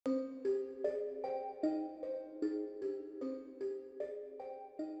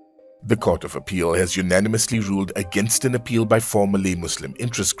The Court of Appeal has unanimously ruled against an appeal by 4 Malay-Muslim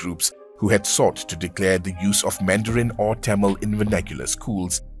interest groups who had sought to declare the use of Mandarin or Tamil in vernacular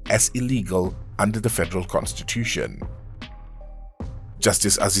schools as illegal under the federal constitution.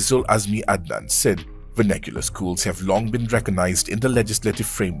 Justice Azizul Azmi Adnan said vernacular schools have long been recognized in the legislative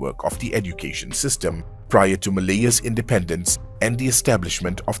framework of the education system prior to Malaya's independence and the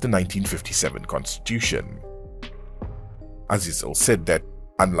establishment of the 1957 constitution. Azizul said that,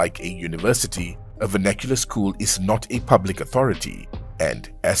 unlike a university, a vernacular school is not a public authority, and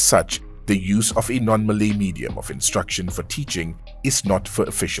as such, the use of a non-Malay medium of instruction for teaching is not for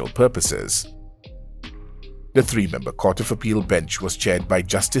official purposes. The 3-member Court of Appeal bench was chaired by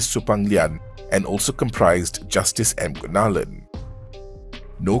Justice Supang Lian and also comprised Justice M. Gunalan.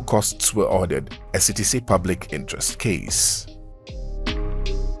 No costs were ordered as it is a public interest case.